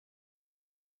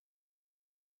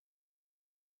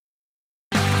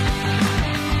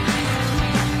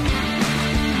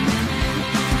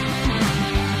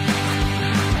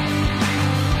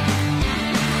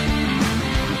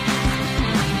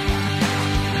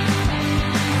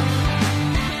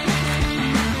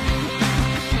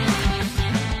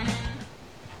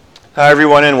Hi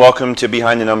everyone and welcome to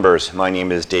Behind the Numbers. My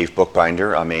name is Dave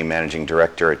Bookbinder. I'm a managing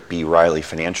director at B. Riley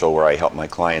Financial where I help my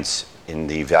clients in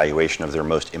the valuation of their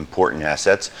most important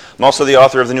assets. I'm also the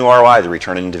author of the new ROI, The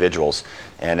Return on Individuals.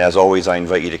 And as always, I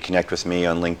invite you to connect with me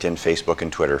on LinkedIn, Facebook, and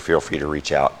Twitter. Feel free to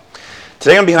reach out.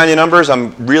 Today on Behind the Numbers,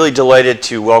 I'm really delighted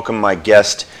to welcome my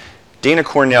guest, Dana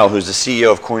Cornell, who's the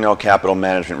CEO of Cornell Capital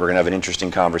Management. We're going to have an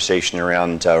interesting conversation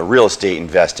around real estate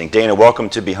investing. Dana, welcome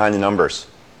to Behind the Numbers.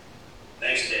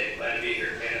 Thanks, Dave. Glad to be here.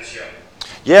 Fan of the show.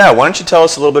 Yeah, why don't you tell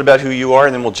us a little bit about who you are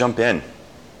and then we'll jump in.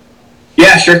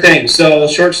 Yeah, sure thing. So the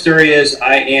short story is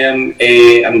I'm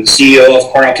the CEO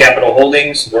of Cornell Capital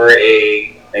Holdings. We're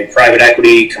a private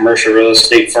equity commercial real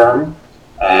estate firm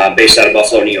based out of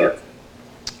Buffalo, New York.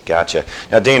 Gotcha.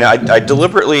 Now, Dana, I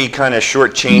deliberately kind of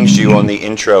shortchanged you on the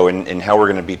intro and how we're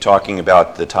going to be talking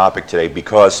about the topic today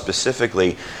because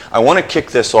specifically I want to kick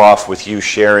this off with you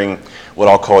sharing what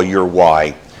I'll call your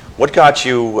why. What got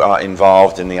you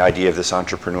involved in the idea of this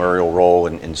entrepreneurial role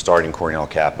in starting Cornell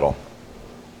Capital?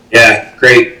 Yeah,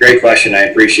 great question. I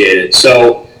appreciate it.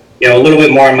 So, a little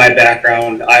bit more on my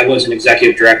background. I was an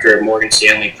executive director at Morgan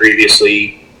Stanley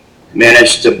previously,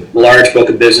 managed a large book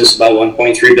of business, about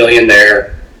 $1.3 billion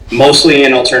there, mostly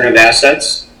in alternative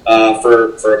assets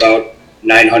for about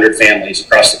 900 families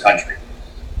across the country.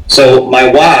 So my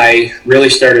why really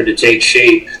started to take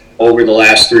shape over the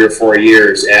last 3 or 4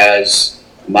 years as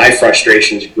my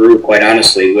frustrations grew, quite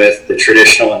honestly, with the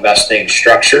traditional investing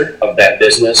structure of that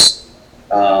business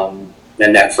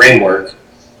and that framework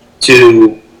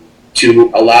to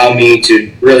allow me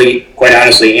to really, quite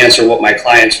honestly, answer what my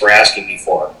clients were asking me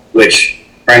for, which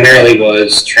primarily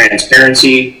was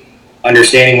transparency,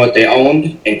 understanding what they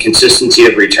owned, and consistency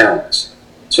of returns.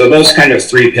 So those kind of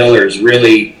 3 pillars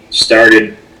really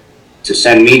started to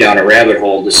send me down a rabbit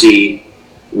hole to see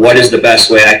what is the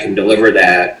best way I can deliver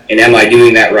that, and am I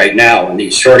doing that right now? And the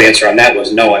short answer on that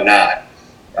was no, I'm not,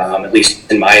 at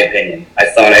least in my opinion. I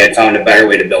thought I had found a better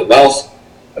way to build wealth,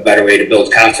 a better way to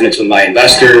build confidence with my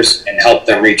investors, and help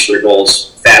them reach their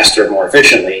goals faster and more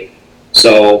efficiently.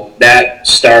 So that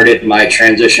started my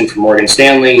transition from Morgan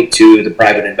Stanley to the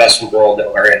private investment world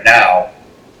that we're in now.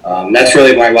 That's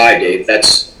really my why, Dave.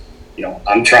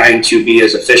 I'm trying to be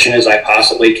as efficient as I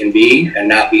possibly can be and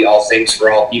not be all things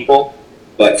for all people.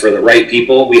 But for the right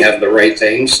people, we have the right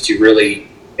things to really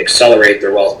accelerate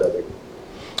their wealth building.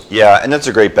 Yeah, and that's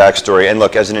a great backstory. And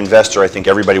look, as an investor, I think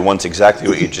everybody wants exactly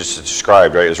what you just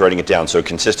described, right? I was writing it down. So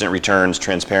consistent returns,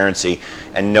 transparency,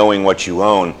 and knowing what you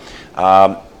own.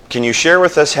 Can you share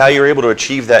with us how you're able to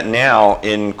achieve that now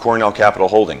in Cornell Capital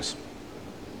Holdings?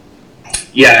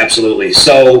 Yeah, absolutely.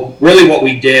 So really what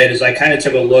we did is I kind of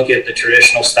took a look at the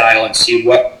traditional style and see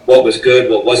what was good,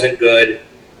 what wasn't good.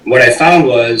 What I found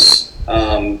was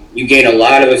you gain a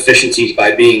lot of efficiencies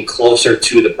by being closer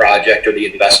to the project or the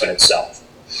investment itself.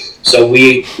 So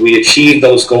we achieve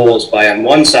those goals by, on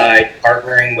one side,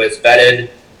 partnering with vetted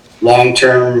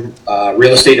long-term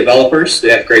real estate developers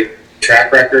that have great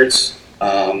track records.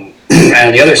 And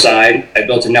on the other side, I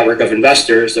built a network of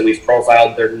investors that we've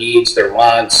profiled their needs, their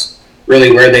wants,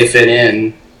 really where they fit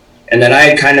in. And then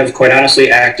I kind of, quite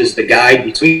honestly, act as the guide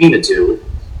between the two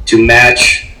to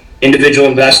match individual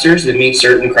investors that meet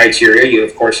certain criteria. You,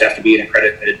 of course, have to be an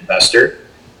accredited investor.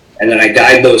 And then I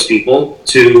guide those people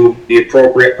to the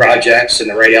appropriate projects and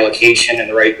the right allocation and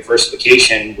the right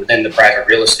diversification within the private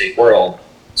real estate world.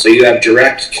 So you have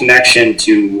direct connection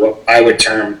to what I would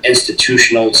term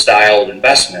institutional styled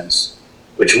investments,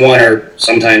 which one are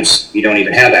sometimes you don't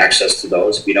even have access to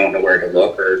those if you don't know where to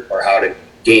look or how to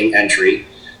gain entry.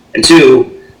 And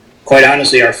 2, quite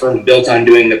honestly, our firm built on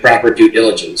doing the proper due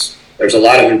diligence. There's a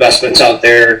lot of investments out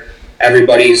there.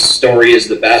 Everybody's story is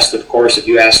the best, of course, if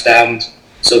you ask them.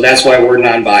 So that's why we're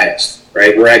non-biased,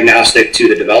 right? We're agnostic to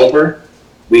the developer.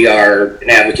 We are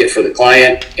an advocate for the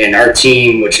client, and our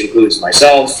team, which includes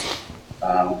myself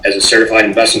as a certified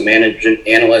investment management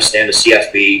analyst and a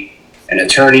CFP, an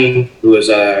attorney who is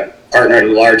a partner at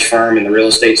a large firm in the real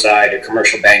estate side, a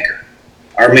commercial banker.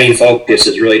 Our main focus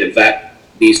is really to vet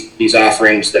these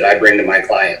offerings that I bring to my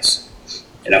clients.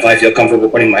 And if I feel comfortable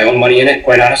putting my own money in it,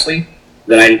 quite honestly,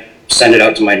 then I send it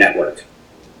out to my network.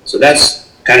 So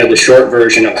that's kind of the short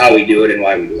version of how we do it and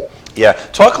why we do it. Yeah,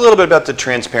 talk a little bit about the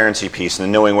transparency piece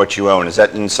and knowing what you own. Is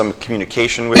that in some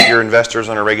communication with your investors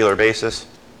on a regular basis?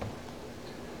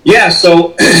 Yeah,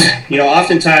 so,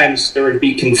 oftentimes there would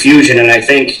be confusion, and I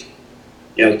think,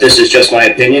 this is just my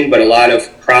opinion, but a lot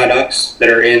of products that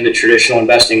are in the traditional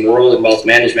investing world and wealth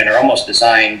management are almost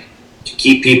designed to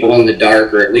keep people in the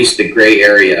dark or at least the gray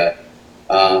area.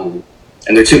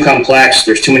 and they're too complex.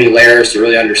 There's too many layers to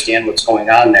really understand what's going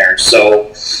on there.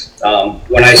 So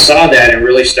when I saw that and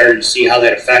really started to see how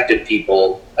that affected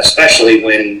people, especially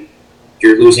when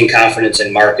you're losing confidence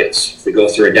in markets, if we go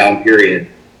through a down period,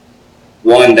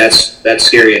 one, that's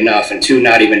scary enough, and two,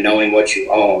 not even knowing what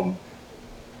you own.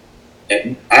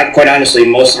 And quite honestly,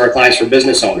 most of our clients were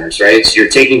business owners, right? So you're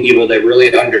taking people that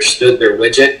really understood their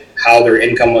widget, how their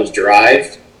income was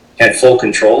derived, had full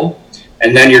control,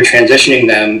 and then you're transitioning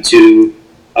them to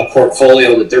a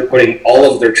portfolio that they're putting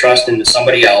all of their trust into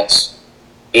somebody else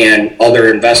and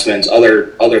other investments,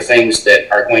 other things that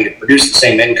are going to produce the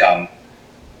same income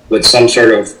with some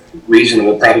sort of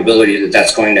reasonable probability that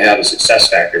that's going to have a success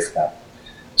factor for them.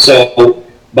 So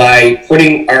by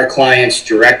putting our clients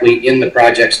directly in the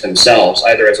projects themselves,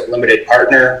 either as a limited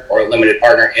partner or a limited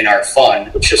partner in our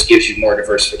fund, which just gives you more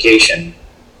diversification,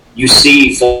 you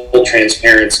see full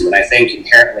transparency. And I think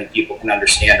inherently people can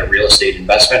understand a real estate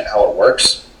investment, how it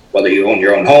works, whether you own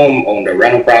your own home, owned a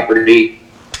rental property.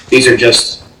 These are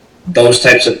just those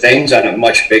types of things on a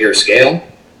much bigger scale.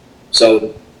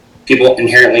 So people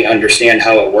inherently understand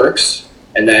how it works.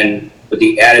 And then with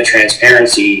the added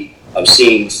transparency of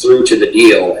seeing through to the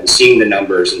deal and seeing the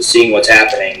numbers and seeing what's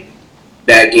happening,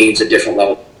 that gains a different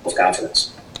level of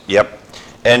confidence. Yep.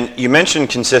 And you mentioned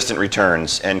consistent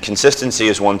returns, and consistency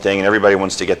is one thing, and everybody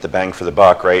wants to get the bang for the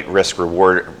buck, right? Risk,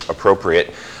 reward,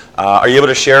 appropriate. Are you able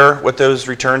to share what those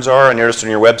returns are? I noticed on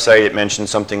your website it mentioned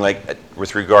something like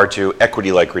with regard to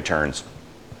equity-like returns.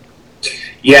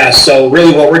 Yeah, so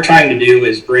really what we're trying to do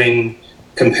is bring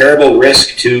comparable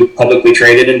risk to publicly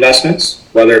traded investments,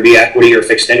 whether it be equity or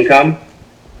fixed income,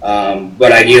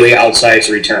 but ideally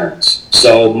outsized returns.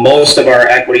 So most of our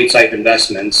equity type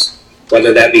investments,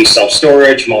 whether that be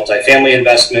self-storage, multifamily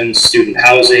investments, student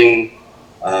housing,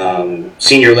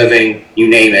 senior living, you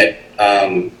name it,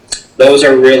 those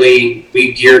are really,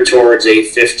 we gear towards a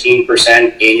 15%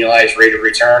 annualized rate of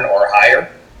return or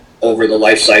higher over the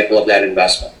life cycle of that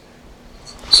investment.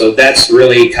 So that's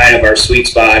really kind of our sweet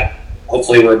spot.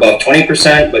 Hopefully we're above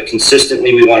 20%, but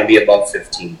consistently we want to be above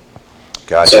 15.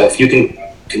 Gotcha. So if you can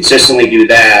consistently do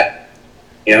that,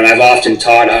 and I've often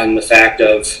taught on the fact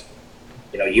of,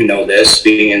 you know this,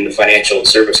 being in the financial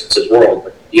services world,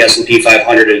 but the S&P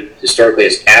 500 historically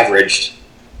has averaged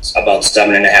about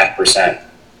 7.5%.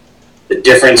 The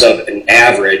difference of an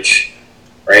average,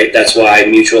 right? That's why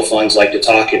mutual funds like to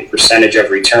talk in percentage of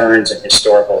returns and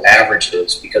historical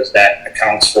averages, because that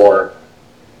accounts for,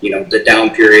 the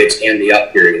down periods and the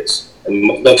up periods.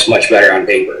 It looks much better on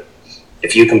paper.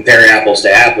 If you compare apples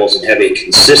to apples and have a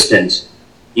consistent,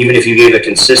 even if you gave a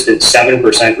consistent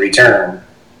 7% return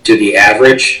to the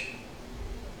average,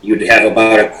 you'd have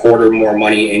about a quarter more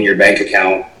money in your bank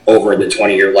account over the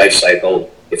 20-year life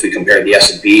cycle if we compare the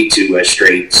S&P to a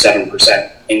straight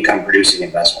 7% income producing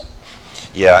investment.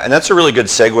 Yeah, and that's a really good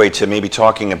segue to maybe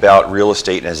talking about real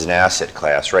estate as an asset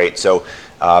class, right? So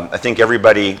I think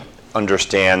everybody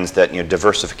understands that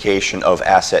diversification of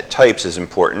asset types is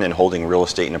important, and holding real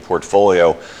estate in a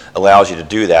portfolio allows you to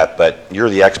do that, but you're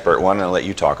the expert. Why don't I let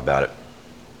you talk about it?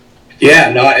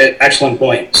 Yeah, no, excellent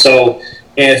point. So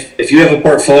if you have a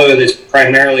portfolio that's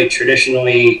primarily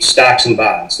traditionally stocks and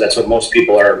bonds, that's what most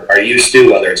people are used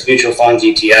to, whether it's mutual funds,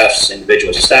 ETFs,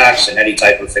 individual stocks, and any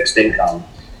type of fixed income.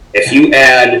 If you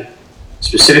add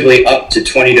specifically up to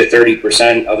 20 to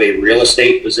 30% of a real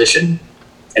estate position,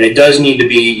 and it does need to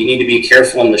be, you need to be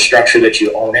careful in the structure that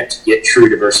you own it to get true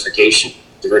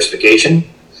diversification,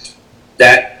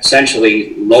 that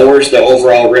essentially lowers the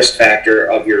overall risk factor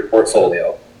of your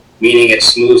portfolio, meaning it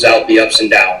smooths out the ups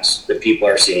and downs that people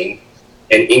are seeing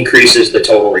and increases the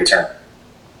total return.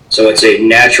 So it's a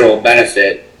natural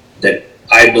benefit that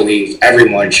I believe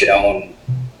everyone should own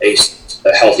a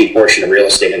healthy portion of real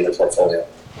estate in their portfolio.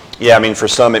 Yeah, I mean, for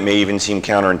some it may even seem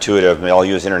counterintuitive. I mean, I'll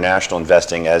use international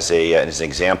investing as an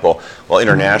example. Well,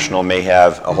 international may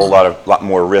have a lot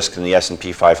more risk than the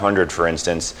S&P 500, for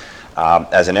instance.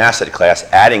 As an asset class,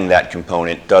 adding that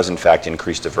component does in fact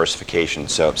increase diversification.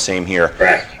 So same here.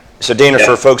 Correct. So Dana,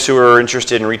 for folks who are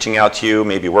interested in reaching out to you,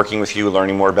 maybe working with you,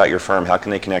 learning more about your firm, how can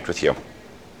they connect with you?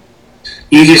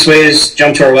 Easiest way is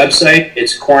jump to our website.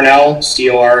 It's Cornell,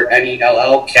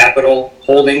 CORNELL, Capital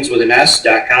Holdings with an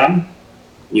S.com.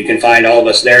 You can find all of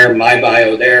us there, my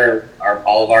bio there,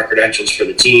 all of our credentials for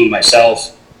the team,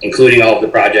 myself, including all of the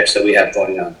projects that we have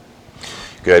going on.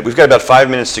 Good. We've got about 5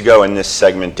 minutes to go in this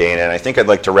segment, Dana, and I think I'd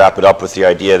like to wrap it up with the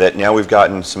idea that now we've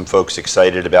gotten some folks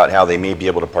excited about how they may be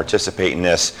able to participate in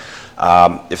this.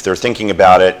 If they're thinking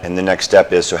about it, and the next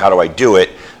step is, so how do I do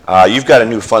it? You've got a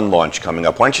new fund launch coming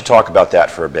up. Why don't you talk about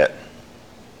that for a bit?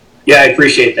 Yeah, I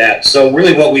appreciate that. So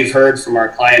really what we've heard from our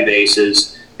client base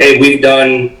is, hey, we've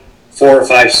done 4 or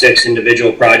 5, 6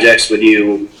 individual projects with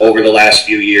you over the last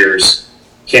few years.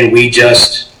 Can we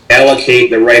just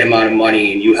allocate the right amount of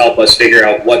money and you help us figure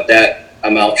out what that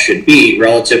amount should be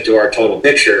relative to our total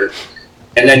picture,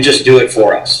 and then just do it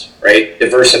for us, right?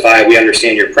 Diversify. We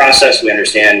understand your process. We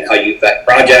understand how you vet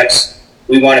projects.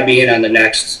 We want to be in on the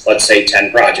next, let's say,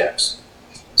 10 projects.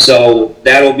 So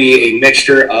that'll be a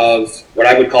mixture of what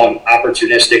I would call an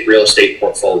opportunistic real estate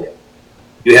portfolio.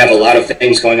 You have a lot of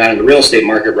things going on in the real estate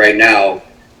market right now.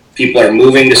 People are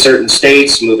moving to certain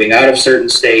states, moving out of certain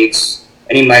states,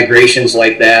 any migrations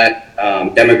like that,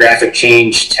 demographic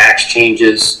change, tax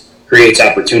changes creates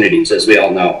opportunities, as we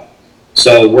all know.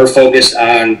 So we're focused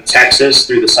on Texas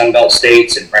through the Sun Belt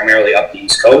states and primarily up the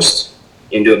East Coast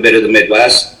into a bit of the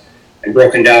Midwest, and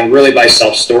broken down really by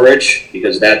self-storage,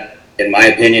 because that, in my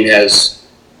opinion, has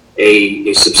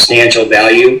a substantial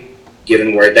value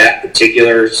given where that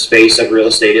particular space of real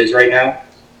estate is right now.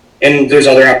 And there's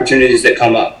other opportunities that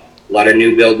come up. A lot of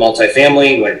new build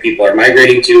multifamily where people are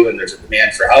migrating to and there's a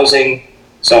demand for housing,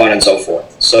 so on and so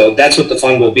forth. So that's what the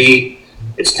fund will be.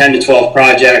 It's 10 to 12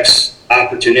 projects,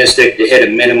 opportunistic to hit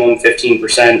a minimum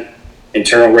 15%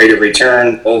 internal rate of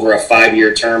return over a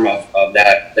 5-year term of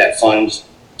that fund's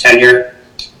tenure.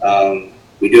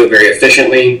 We do it very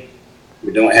efficiently.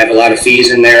 We don't have a lot of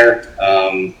fees in there.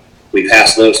 We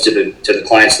pass those to the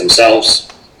clients themselves.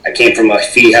 I came from a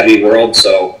fee-heavy world,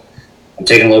 so I'm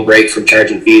taking a little break from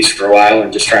charging fees for a while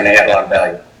and just trying to add a lot of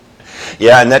value.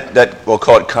 Yeah, and that we'll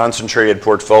call it concentrated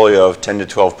portfolio of 10 to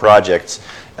 12 projects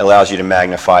allows you to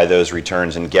magnify those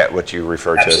returns and get what you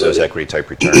refer to as those equity type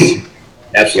returns.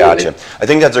 Absolutely. Gotcha. I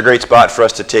think that's a great spot for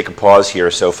us to take a pause here.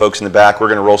 So folks in the back, we're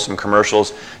going to roll some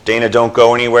commercials. Dana, don't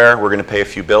go anywhere. We're going to pay a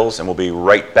few bills and we'll be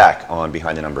right back on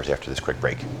Behind the Numbers after this quick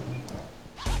break.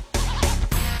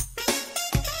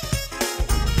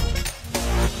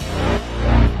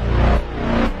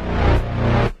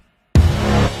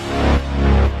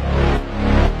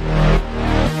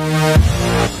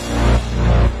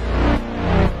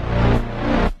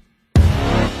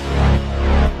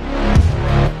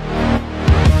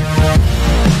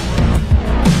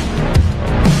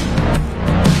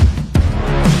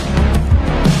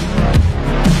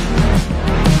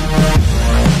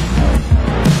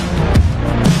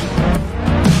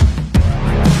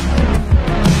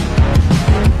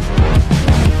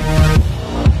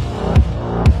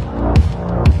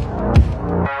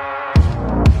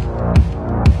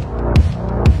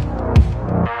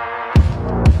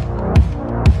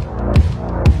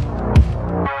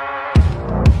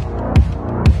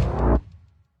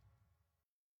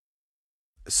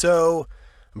 So,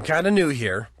 I'm kind of new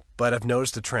here, but I've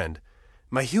noticed a trend.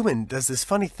 My human does this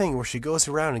funny thing where she goes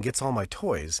around and gets all my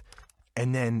toys,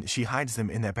 and then she hides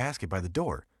them in that basket by the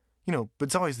door. But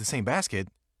it's always the same basket,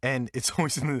 and it's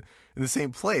always in the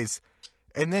same place.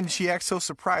 And then she acts so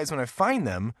surprised when I find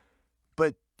them,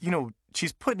 but,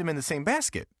 she's putting them in the same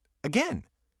basket. Again.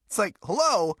 It's like,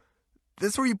 hello,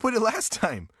 that's where you put it last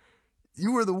time.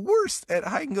 You were the worst at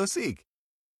hide and go seek.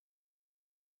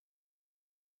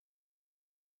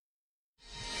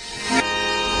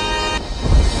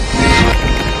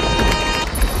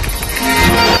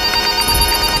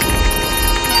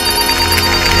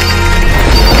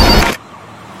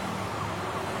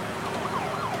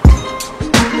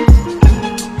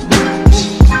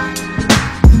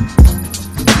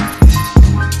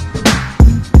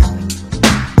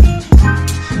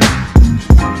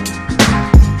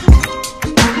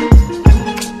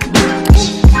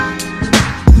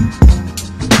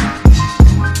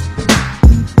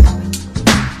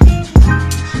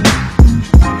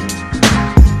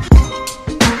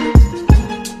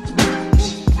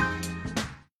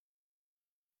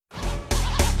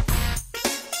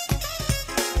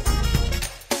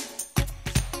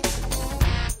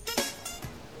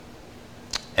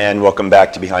 And welcome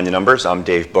back to Behind the Numbers. I'm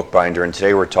Dave Bookbinder, and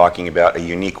today we're talking about a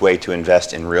unique way to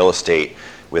invest in real estate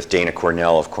with Dana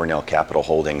Cornell of Cornell Capital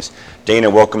Holdings. Dana,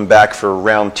 welcome back for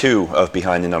round 2 of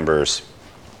Behind the Numbers.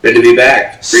 Good to be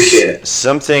back. Appreciate it.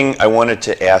 Something I wanted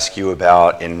to ask you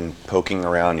about in poking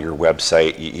around your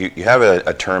website, you have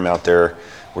a term out there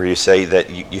where you say that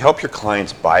you help your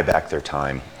clients buy back their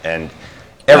time, and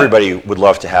everybody would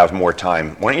love to have more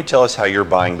time. Why don't you tell us how you're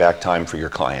buying back time for your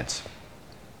clients?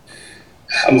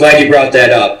 I'm glad you brought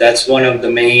that up. That's one of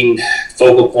the main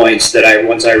focal points that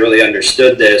once I really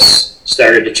understood this,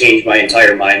 started to change my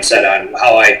entire mindset on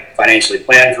how I financially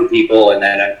plan for people, and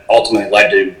then it ultimately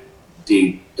led to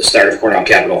the start of Cornell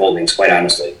Capital Holdings, quite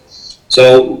honestly.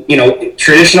 So,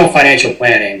 traditional financial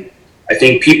planning, I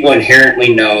think people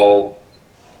inherently know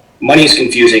money's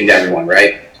confusing to everyone,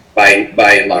 right? By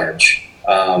and large.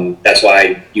 That's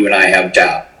why you and I have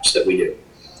that we do.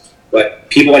 But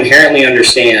people inherently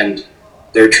understand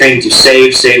they're trained to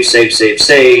save,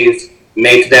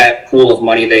 make that pool of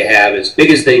money they have as big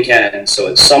as they can. So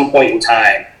at some point in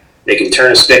time, they can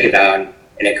turn a spigot on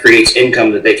and it creates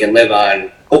income that they can live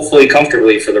on, hopefully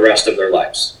comfortably for the rest of their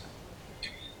lives.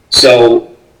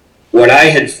 So what I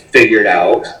had figured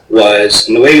out was,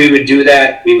 and the way we would do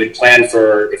that, we would plan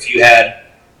for, if you had,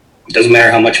 it doesn't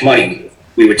matter how much money,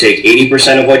 we would take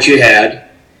 80% of what you had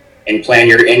and plan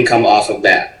your income off of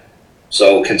that.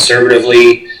 So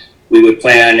conservatively, we would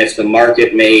plan if the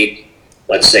market made,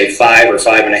 let's say 5 or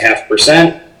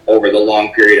 5.5% over the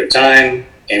long period of time,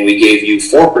 and we gave you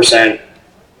 4%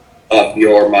 of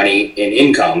your money in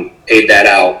income, paid that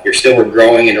out, you're still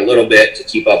growing it a little bit to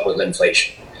keep up with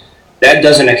inflation. That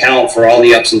doesn't account for all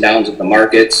the ups and downs of the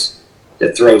markets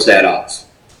that throws that off.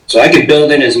 So I could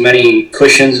build in as many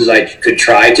cushions as I could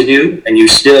try to do, and you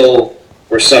still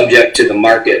were subject to the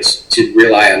markets to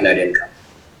rely on that income.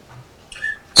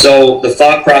 So the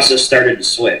thought process started to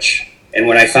switch. And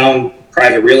when I found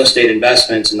private real estate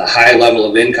investments and the high level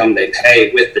of income they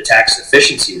pay with the tax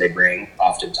efficiency they bring,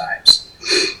 oftentimes,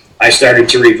 I started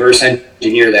to reverse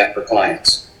engineer that for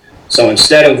clients. So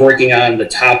instead of working on the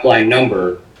top line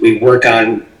number, we work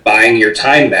on buying your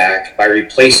time back by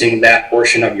replacing that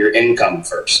portion of your income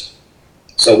first.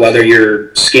 So whether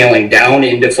you're scaling down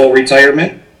into full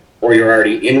retirement, or you're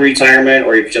already in retirement,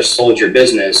 or you've just sold your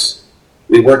business,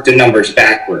 we work the numbers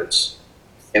backwards.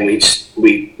 And we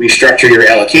structure your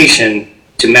allocation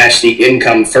to match the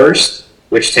income first,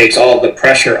 which takes all of the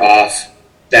pressure off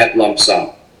that lump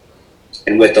sum.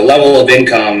 And with the level of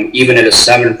income, even at a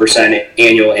 7%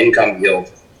 annual income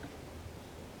yield,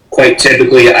 quite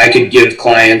typically I could give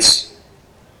clients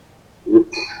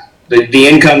the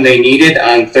income they needed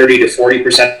on 30 to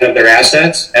 40% of their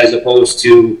assets, as opposed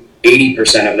to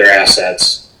 80% of their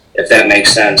assets, if that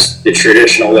makes sense, the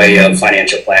traditional way of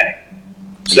financial planning.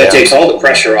 So that takes all the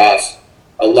pressure off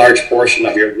a large portion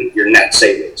of your net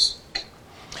savings.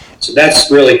 So that's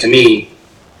really, to me,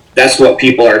 that's what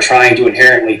people are trying to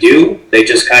inherently do. They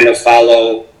just kind of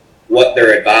follow what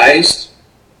they're advised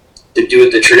to do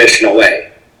it the traditional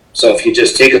way. So if you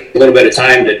just take a little bit of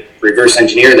time to reverse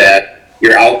engineer that,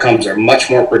 your outcomes are much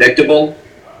more predictable,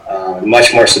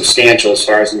 much more substantial as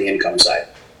far as the income side.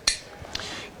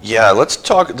 Yeah, let's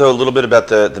talk though a little bit about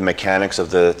the mechanics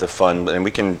of the fund, and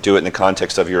we can do it in the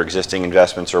context of your existing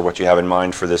investments or what you have in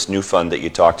mind for this new fund that you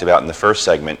talked about in the first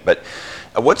segment. But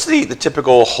what's the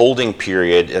typical holding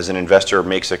period as an investor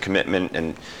makes a commitment,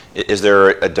 and is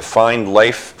there a defined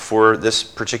life for this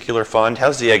particular fund?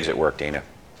 How's the exit work, Dana?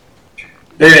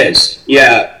 There is,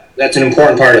 yeah. That's an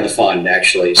important part of the fund,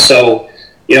 actually. So,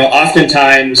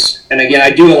 oftentimes, and again, I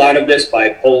do a lot of this by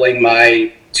polling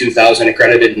my 2,000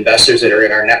 accredited investors that are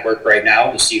in our network right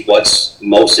now to see what's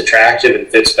most attractive and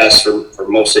fits best for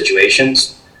most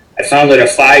situations. I found that a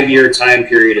 5-year time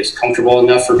period is comfortable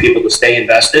enough for people to stay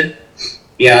invested.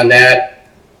 Beyond that,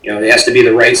 it has to be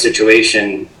the right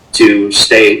situation to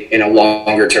stay in a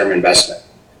longer term investment.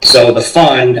 So the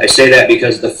fund, I say that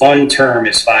because the fund term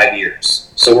is 5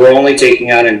 years. So we're only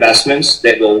taking on investments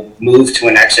that will move to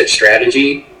an exit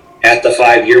strategy at the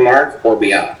 5-year mark or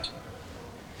beyond.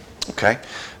 Okay.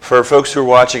 For folks who are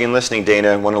watching and listening,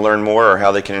 Dana, want to learn more or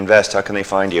how they can invest, how can they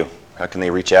find you? How can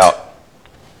they reach out?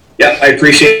 Yeah, I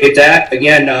appreciate that.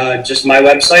 Again, just my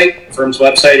website, firm's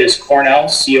website is Cornell,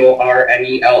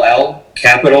 Cornell,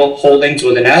 Capital Holdings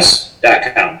with an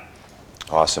S.com.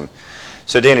 Awesome.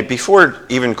 So Dana, before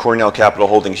even Cornell Capital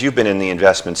Holdings, you've been in the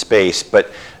investment space,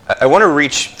 but I want to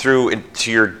reach through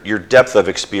to your depth of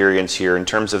experience here in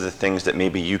terms of the things that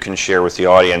maybe you can share with the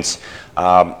audience.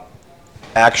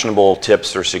 Actionable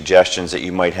tips or suggestions that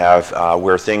you might have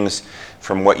where things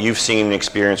from what you've seen and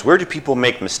experienced, where do people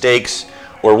make mistakes,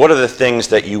 or what are the things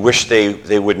that you wish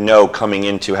they would know coming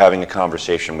into having a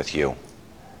conversation with you?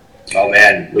 Oh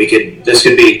man, this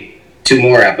could be 2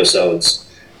 more episodes.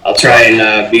 I'll try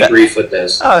and be brief with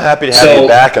this. I'm happy to have you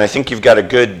back, and I think you've got a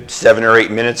good 7 or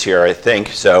 8 minutes here, I think,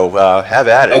 so have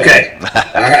at it. Okay,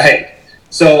 all right.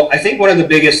 So I think one of the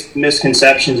biggest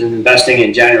misconceptions in investing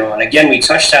in general, and again, we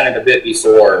touched on it a bit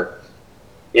before,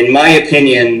 in my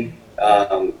opinion,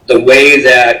 the way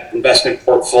that investment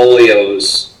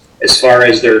portfolios, as far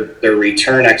as their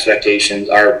return expectations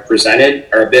are presented,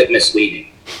 are a bit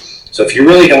misleading. So if you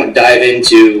really don't dive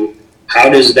into how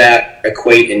does that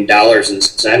equate in dollars and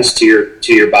cents to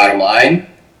your bottom line,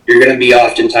 you're going to be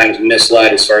oftentimes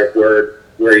misled as far as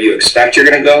where you expect you're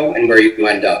going to go and where you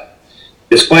end up.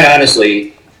 Because quite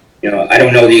honestly, I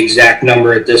don't know the exact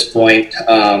number at this point,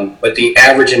 but the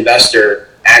average investor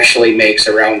actually makes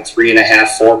around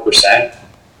 3.5%, 4%,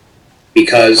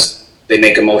 because they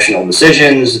make emotional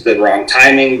decisions, the wrong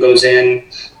timing goes in,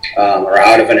 or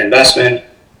out of an investment,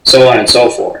 so on and so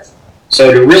forth.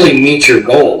 So to really meet your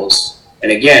goals,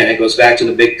 and again, it goes back to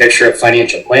the big picture of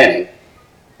financial planning.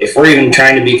 If we're even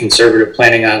trying to be conservative,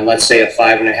 planning on, let's say, a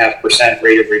 5.5%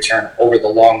 rate of return over the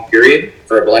long period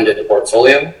for a blended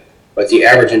portfolio, but the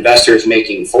average investor is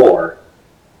making 4%,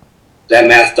 that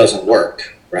math doesn't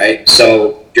work, right?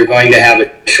 So you're going to have a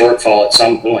shortfall at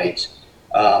some point.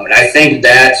 And I think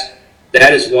that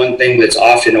is one thing that's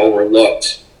often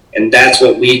overlooked. And that's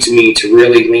what leads me to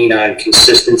really lean on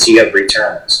consistency of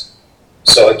returns.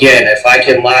 So again, if I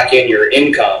can lock in your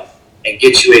income and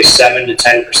get you a 7 to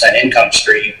 10% income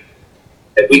stream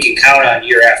that we can count on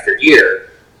year after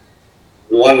year,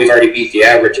 one, we've already beat the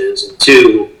averages, and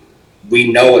two,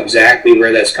 we know exactly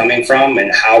where that's coming from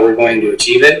and how we're going to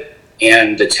achieve it,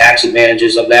 and the tax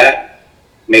advantages of that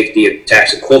make the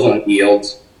tax equivalent yield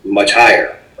much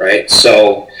higher, right?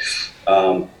 So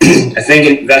I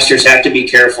think investors have to be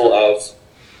careful of,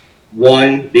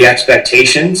 one, the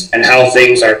expectations and how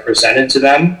things are presented to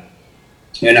them.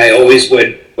 And I always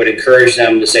would encourage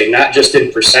them to say, not just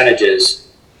in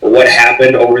percentages, but what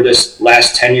happened over this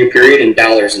last 10-year period in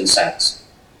dollars and cents.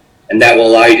 And that will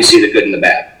allow you to see the good and the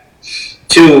bad.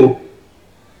 Two,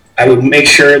 I would make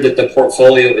sure that the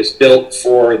portfolio is built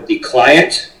for the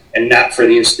client and not for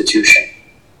the institution.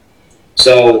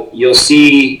 So you'll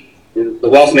see the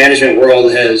wealth management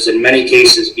world has in many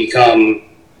cases become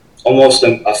almost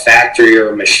a factory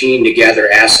or a machine to gather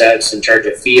assets and charge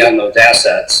a fee on those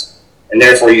assets, and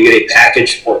therefore you get a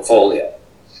packaged portfolio,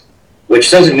 which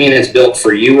doesn't mean it's built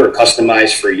for you or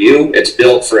customized for you. It's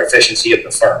built for efficiency of the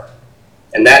firm.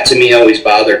 And that to me always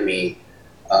bothered me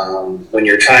when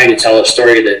you're trying to tell a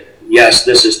story that, yes,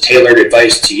 this is tailored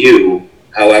advice to you.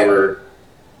 However,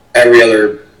 every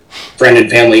other friend and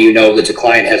family you know that's a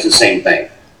client has the same thing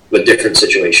with different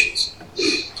situations.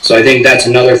 So I think that's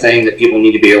another thing that people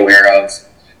need to be aware of.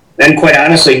 Then quite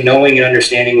honestly, knowing and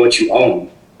understanding what you own.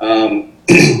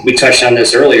 We touched on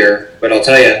this earlier, but I'll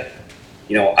tell you,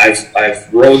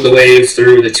 I've rode the wave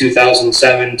through the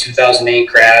 2007, 2008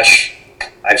 crash.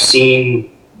 I've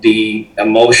seen the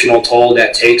emotional toll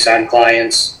that takes on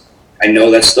clients. I know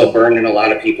that's still burned in a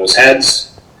lot of people's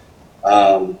heads.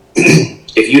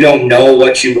 If you don't know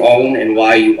what you own and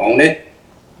why you own it,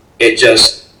 it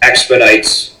just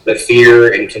expedites the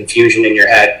fear and confusion in your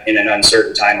head in an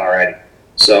uncertain time already.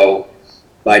 So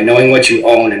by knowing what you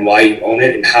own and why you own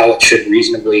it and how it should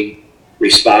reasonably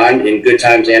respond in good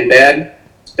times and bad,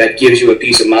 that gives you a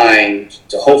peace of mind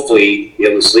to hopefully be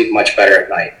able to sleep much better at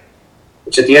night.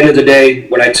 Which at the end of the day,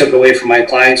 what I took away from my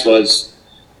clients was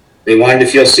they wanted to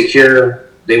feel secure.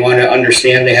 They wanted to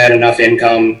understand they had enough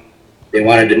income. They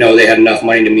wanted to know they had enough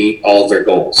money to meet all of their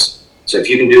goals. So if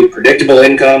you can do predictable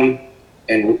income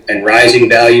and rising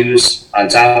values on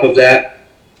top of that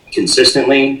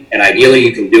consistently, and ideally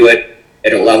you can do it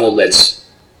at a level that's,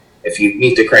 if you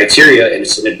meet the criteria, and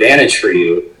it's an advantage for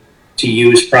you to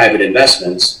use private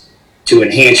investments to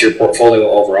enhance your portfolio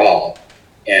overall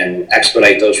and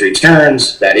expedite those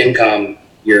returns, that income,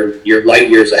 you're light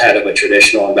years ahead of a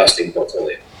traditional investing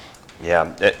portfolio.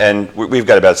 Yeah, and we've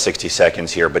got about 60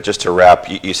 seconds here, but just to wrap,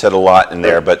 you said a lot in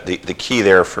there, but the key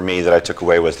there for me that I took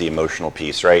away was the emotional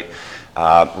piece, right?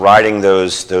 Riding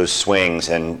those swings,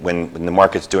 and when the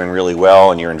market's doing really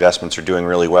well and your investments are doing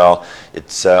really well,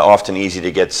 it's often easy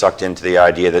to get sucked into the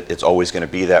idea that it's always going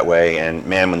to be that way. And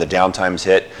man, when the downtimes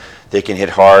hit, they can hit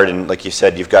hard. And like you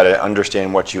said, you've got to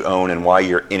understand what you own and why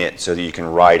you're in it so that you can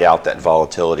ride out that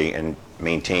volatility and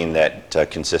maintain that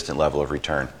consistent level of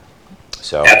return.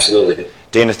 So, absolutely.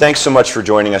 Dana, thanks so much for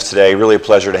joining us today. Really a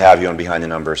pleasure to have you on Behind the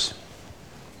Numbers.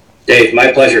 Dave,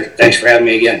 my pleasure. Thanks for having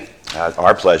me again.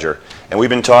 Our pleasure. And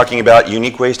we've been talking about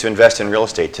unique ways to invest in real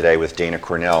estate today with Dana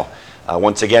Cornell.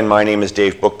 Once again, my name is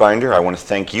Dave Bookbinder. I want to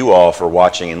thank you all for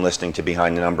watching and listening to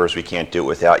Behind the Numbers. We can't do it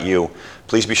without you.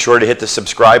 Please be sure to hit the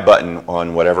subscribe button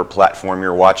on whatever platform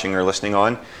you're watching or listening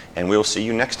on, and we'll see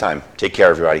you next time. Take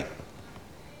care, everybody.